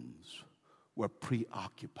rooms were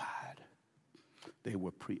preoccupied. They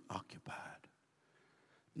were preoccupied.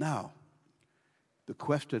 Now, the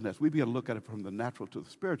question, as we begin to look at it from the natural to the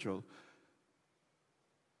spiritual,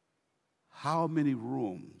 how many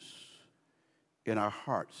rooms in our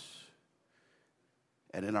hearts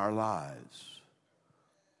and in our lives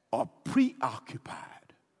are preoccupied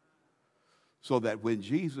so that when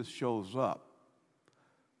Jesus shows up,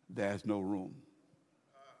 there's no room?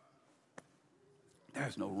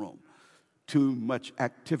 There's no room. Too much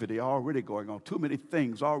activity already going on. Too many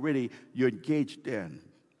things already you're engaged in.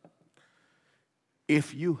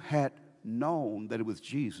 If you had known that it was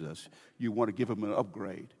Jesus, you want to give him an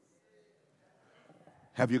upgrade.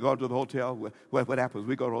 Have you gone to the hotel? What happens?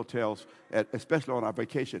 We go to hotels, especially on our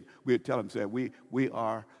vacation. We tell them, say, we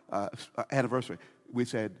are anniversary. We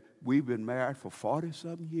said, we've been married for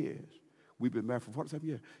 40-something years. We've been married for 40-something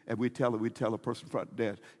years. And we tell a person front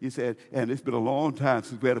desk, he said, and it's been a long time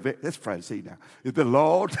since we had a vacation. Let's try to see now. It's been a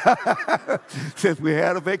long time since we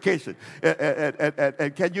had a vacation.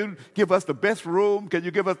 And can you give us the best room? Can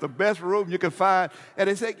you give us the best room you can find? And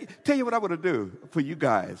they said, tell you what I'm going to do for you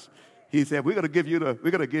guys. He said, we're going to give you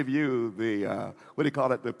the what do you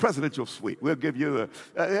call it, the presidential suite. We'll give you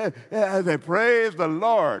I said, praise the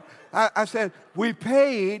Lord. I said, we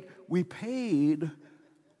paid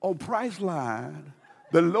on Priceline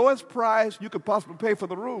the lowest price you could possibly pay for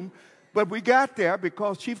the room, but we got there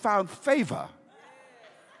because she found favor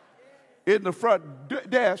in the front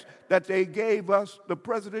desk that they gave us the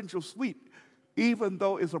presidential suite, even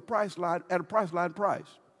though it's a Priceline at a Priceline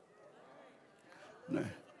price.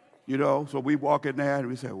 So we walk in there and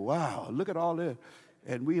we say, wow, look at all this.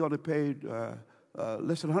 And we only paid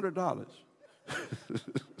less than $100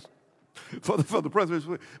 for the president's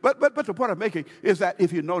suite. But the point I'm making is that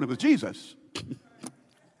if you'd known it was Jesus,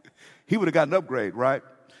 he would have got an upgrade, right?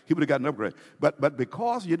 He would have got an upgrade. But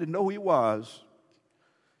because you didn't know who he was,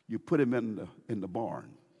 you put him in the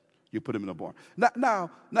barn. You put him in the barn. Now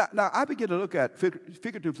I begin to look at,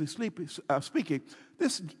 figuratively speaking,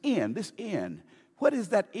 this inn. What is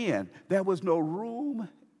that inn? There was no room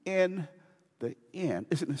in the inn.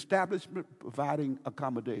 It's an establishment providing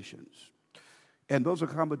accommodations. And those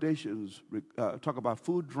accommodations talk about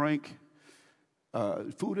food and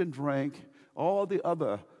drink, all the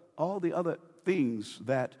other all the other things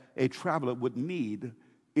that a traveler would need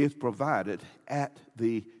is provided at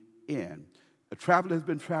the inn. A traveler has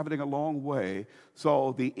been traveling a long way,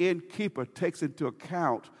 so the innkeeper takes into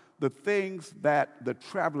account the things that the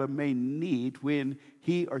traveler may need when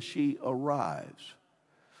he or she arrives.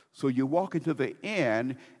 So you walk into the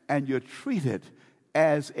inn and you're treated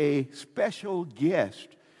as a special guest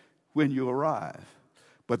when you arrive.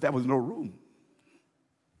 But there was no room.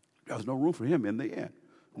 There was no room for him in the inn.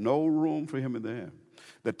 No room for him in the inn.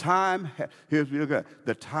 The time, here's what you look at.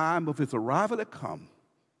 The time of his arrival had come,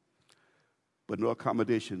 but no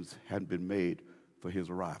accommodations hadn't been made for his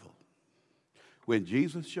arrival. When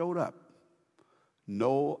Jesus showed up,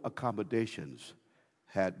 no accommodations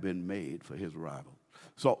had been made for his arrival.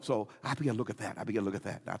 So I began to look at that.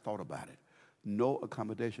 And I thought about it. No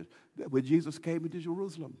accommodations. When Jesus came into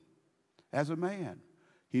Jerusalem as a man,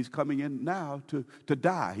 he's coming in now to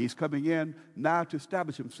die. He's coming in now to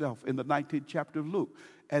establish himself in the 19th chapter of Luke.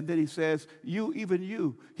 And then he says, even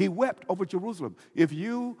you, he wept over Jerusalem. If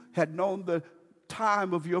you had known the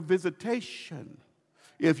time of your visitation,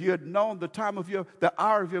 if you had known the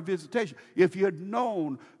hour of your visitation, if you had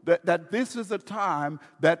known that this is the time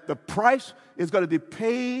that the price is going to be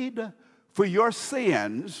paid for your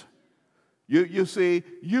sins, you see,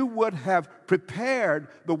 you would have prepared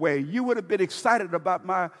the way. You would have been excited about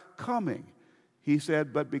my coming. He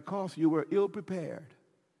said, but because you were ill prepared,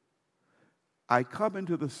 I come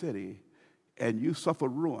into the city and you suffer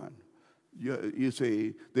ruin. You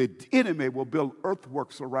see, the enemy will build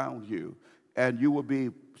earthworks around you, and you will be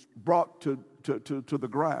brought to the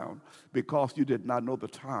ground because you did not know the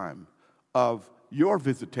time of your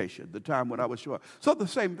visitation, the time when I was sure. So the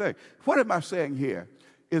same thing. What am I saying here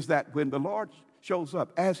is that when the Lord shows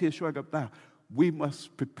up, as he is showing up now, we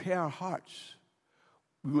must prepare our hearts.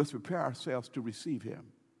 We must prepare ourselves to receive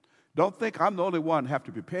him. Don't think I'm the only one who have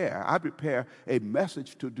to prepare. I prepare a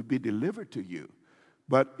message to be delivered to you.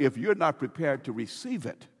 But if you're not prepared to receive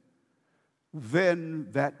it, then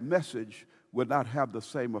that message will not have the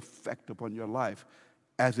same effect upon your life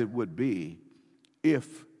as it would be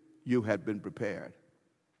if you had been prepared.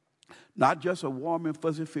 Not just a warm and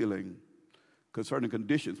fuzzy feeling concerning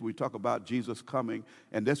conditions. We talk about Jesus coming,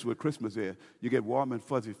 and that's what Christmas is. You get warm and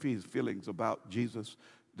fuzzy feelings about Jesus,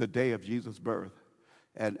 the day of Jesus' birth.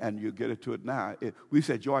 And you get into it now. We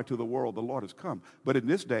say joy to the world, the Lord has come. But in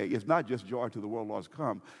this day, it's not just joy to the world, the Lord has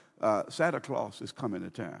come. Santa Claus is coming to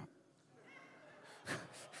town.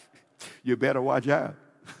 You better watch out.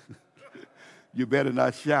 You better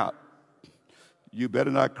not shout. You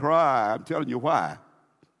better not cry. I'm telling you why.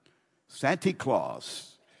 Santa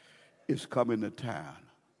Claus is coming to town.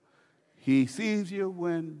 He sees you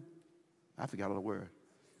when, I forgot all the word.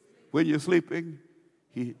 When you're sleeping,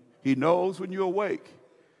 he knows when you're awake.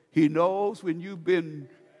 He knows when you've been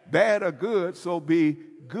bad or good, so be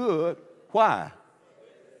good. Why?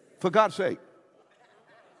 For God's sake.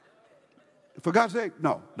 For God's sake?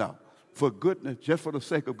 No. For goodness, just for the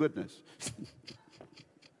sake of goodness.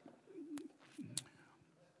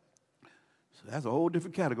 So that's a whole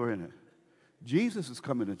different category in it. Jesus is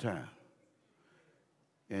coming to town.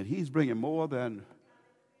 And he's bringing more than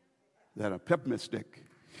a peppermint stick.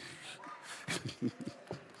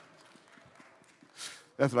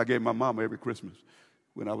 That's what I gave my mama every Christmas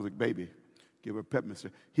when I was a baby. Give her a peppermint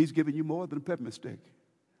stick. He's giving you more than a peppermint stick.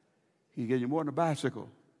 He's giving you more than a bicycle,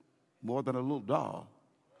 more than a little doll.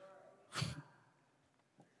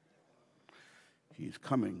 He's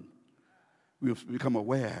coming. We've become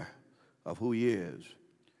aware of who he is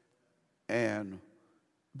and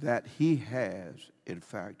that he has, in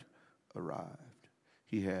fact, arrived.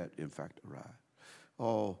 He had, in fact, arrived.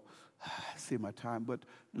 Oh, I see my time, but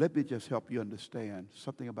let me just help you understand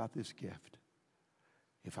something about this gift.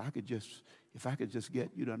 If I could just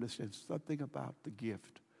get you to understand something about the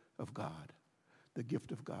gift of God, the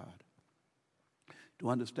gift of God. To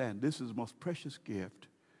understand this is the most precious gift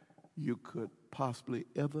you could possibly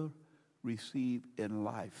ever receive in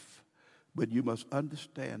life. But you must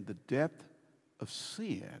understand the depth of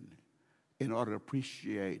sin in order to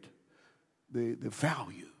appreciate the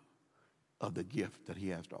value of the gift that he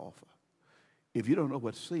has to offer. If you don't know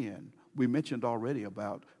what sin, we mentioned already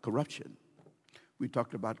about corruption. We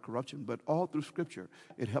talked about corruption, but all through Scripture,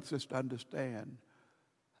 it helps us to understand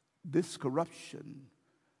this corruption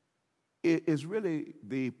is really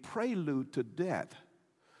the prelude to death.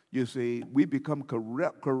 You see, we become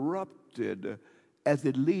corrupted as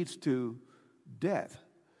it leads to death.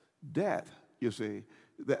 Death, you see,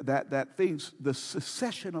 that things, the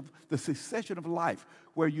cessation of life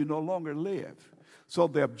where you no longer live. So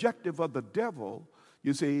the objective of the devil,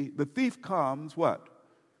 you see, the thief comes what?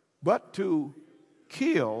 But to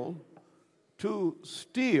kill, to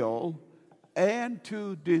steal, and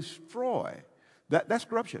to destroy. That's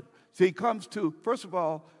corruption. See, he comes to, first of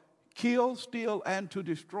all, kill, steal, and to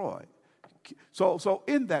destroy. So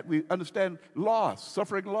in that we understand loss,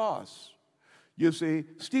 suffering loss. You see,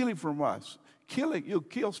 stealing from us, killing, you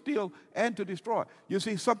kill, steal, and to destroy. You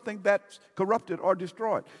see, something that's corrupted or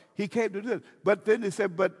destroyed. He came to do this. But then he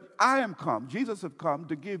said, but I am come, Jesus have come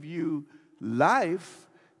to give you life,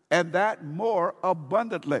 and that more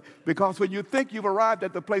abundantly. Because when you think you've arrived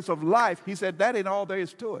at the place of life, he said, that ain't all there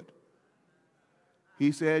is to it.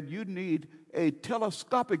 He said, you need a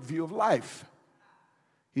telescopic view of life.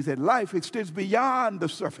 He said, life extends beyond the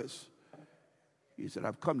surface. He said,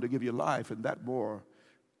 I've come to give you life, and that more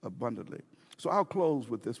abundantly. So I'll close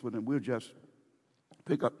with this one, and we'll just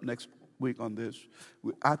pick up next week on this.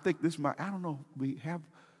 I think this might, I don't know, we have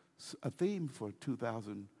a theme for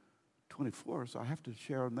 2024, so I have to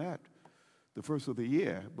share on that the first of the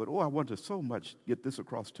year. But, I want to so much get this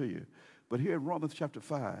across to you. But here in Romans chapter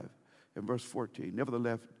 5 and verse 14,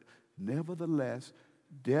 nevertheless,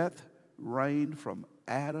 death reigned from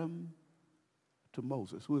Adam to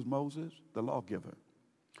Moses. Who is Moses? The lawgiver.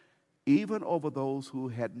 Even over those who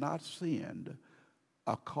had not sinned,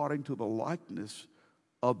 according to the likeness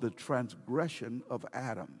of the transgression of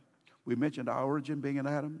Adam. We mentioned our origin being in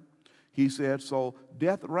Adam. He said, so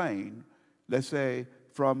death reigned, let's say,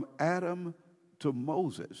 from Adam to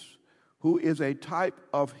Moses, who is a type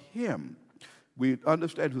of him. We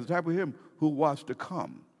understand who's a type of him who was to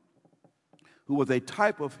come, who was a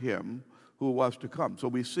type of him who was to come. So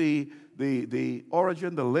we see the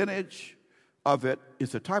origin, the lineage of it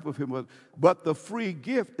is a type of him, but the free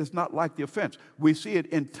gift is not like the offense. We see it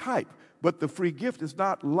in type, but the free gift is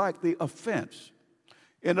not like the offense.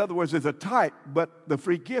 In other words, it's a type, but the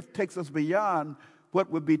free gift takes us beyond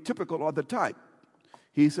what would be typical of the type.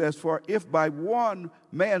 He says, for if by one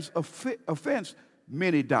man's offense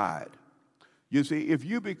many died. You see, if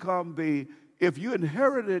you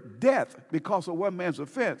inherited death because of one man's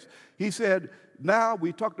offense, he said, now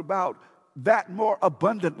we talked about that more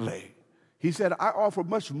abundantly. He said, I offer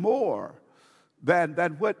much more than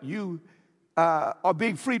what you are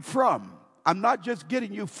being freed from. I'm not just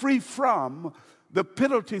getting you free from the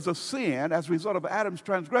penalties of sin as a result of Adam's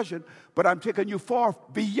transgression, but I'm taking you far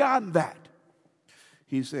beyond that.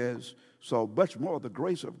 He says, so much more the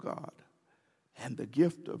grace of God and the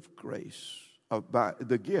gift of grace, by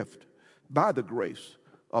the grace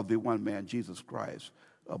of the one man, Jesus Christ,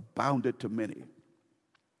 abounded to many.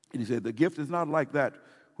 And he said, the gift is not like that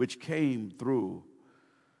which came through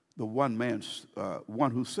the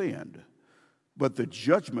one who sinned, but the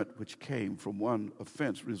judgment which came from one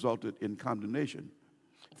offense resulted in condemnation.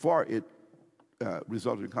 For it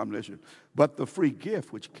resulted in condemnation. But the free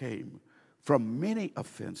gift which came from many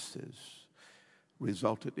offenses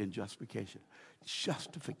resulted in justification.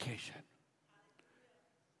 Justification.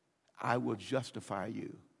 I will justify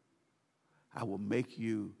you. I will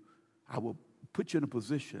put you in a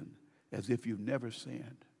position as if you've never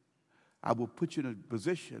sinned. I will put you in a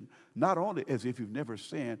position not only as if you've never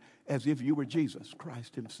sinned, as if you were Jesus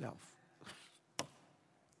Christ himself.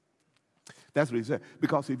 That's what he said.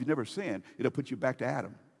 Because if you never sinned, it'll put you back to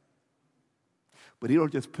Adam. But he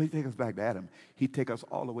don't just take us back to Adam. He takes us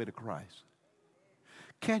all the way to Christ.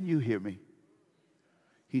 Can you hear me?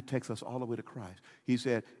 He takes us all the way to Christ. He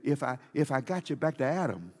said, if I got you back to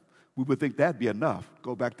Adam, we would think that'd be enough.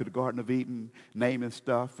 Go back to the Garden of Eden, naming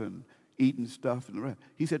stuff and eating stuff and the rest.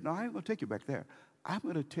 He said, no, I ain't going to take you back there. I'm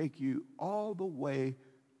going to take you all the way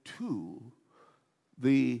to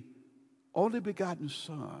the only begotten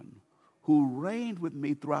Son who reigned with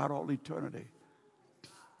me throughout all eternity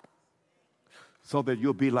so that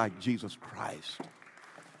you'll be like Jesus Christ,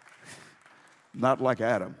 not like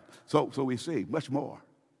Adam. So we see much more.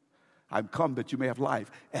 I've come that you may have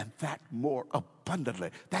life, and that more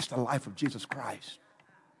abundantly. That's the life of Jesus Christ.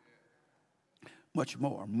 Much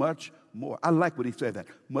more, much more. I like what he said that.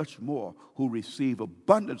 Much more who receive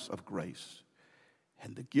abundance of grace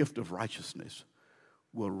and the gift of righteousness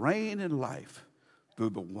will reign in life through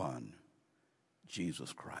the one,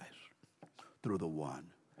 Jesus Christ. Through the one,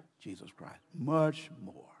 Jesus Christ. Much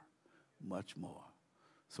more, much more.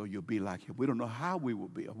 So you'll be like him. We don't know how we will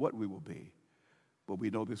be or what we will be, but we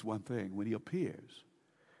know this one thing. When he appears,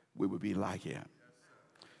 we will be like him.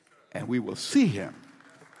 And we will see him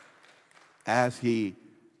as he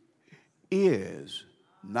is,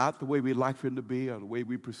 not the way we like for him to be or the way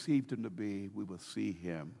we perceived him to be. We will see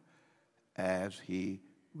him as he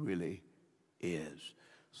really is.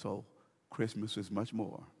 So Christmas is much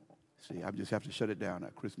more. See, I just have to shut it down now.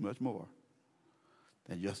 Christmas much more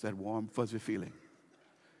than just that warm, fuzzy feeling.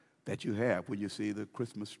 that you have when you see the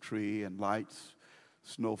Christmas tree and lights,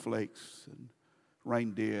 snowflakes and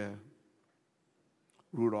reindeer,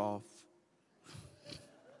 Rudolph.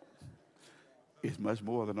 It's much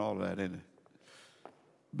more than all of that, isn't it?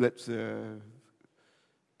 Blitzer,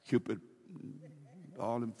 Cupid,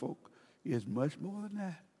 all them folk. It's much more than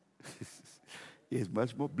that. It's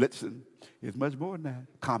much more. Blitzen. It's much more than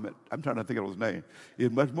that. Comet. I'm trying to think of his name.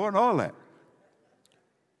 It's much more than all that.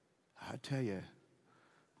 I tell you,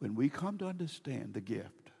 when we come to understand the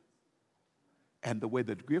gift and the way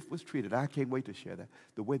the gift was treated, I can't wait to share that.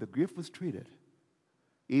 The way the gift was treated,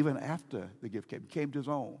 even after the gift came to his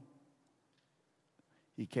own.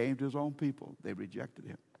 He came to his own people. They rejected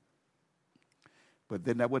him. But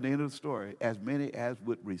then that wasn't the end of the story. As many as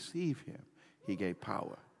would receive him, he gave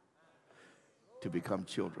power to become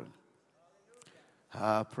children.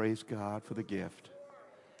 Praise God for the gift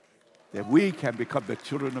that we can become the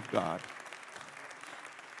children of God.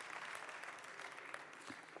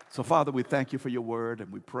 So, Father, we thank you for your word,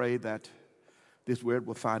 and we pray that this word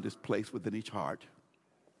will find its place within each heart,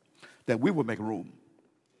 that we will make room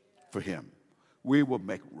for him. We will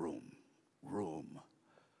make room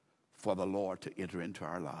for the Lord to enter into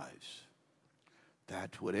our lives.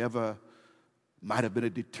 That whatever might have been a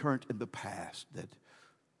deterrent in the past, that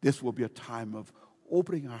this will be a time of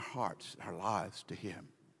opening our hearts, our lives to him,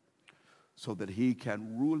 so that he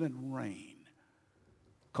can rule and reign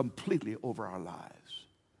completely over our lives.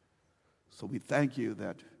 So we thank you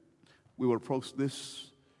that we will approach this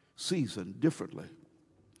season differently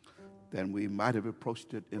than we might have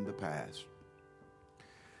approached it in the past.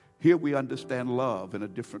 Here we understand love in a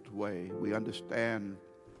different way. We understand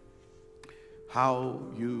how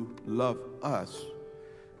you love us,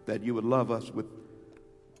 that you would love us with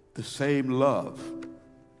the same love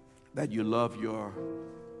that you love your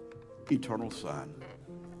eternal Son.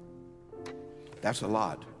 That's a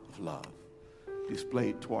lot of love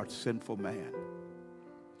displayed towards sinful man.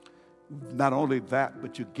 Not only that,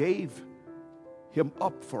 but you gave him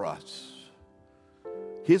up for us.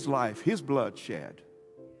 His life, his blood shed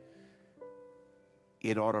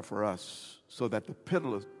in order for us, so that the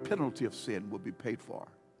penalty of sin will be paid for,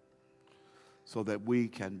 so that we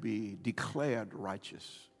can be declared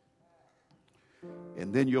righteous.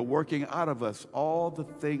 And then you're working out of us all the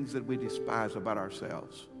things that we despise about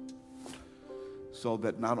ourselves, so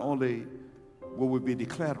that not only will we be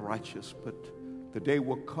declared righteous, but the day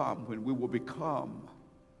will come when we will become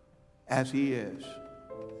as he is.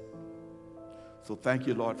 So thank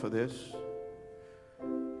you, Lord, for this.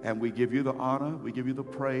 And we give you the honor, we give you the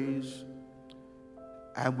praise,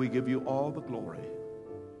 and we give you all the glory.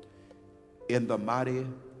 In the mighty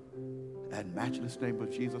and matchless name of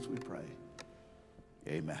Jesus we pray.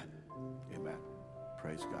 Amen. Amen.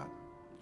 Praise God.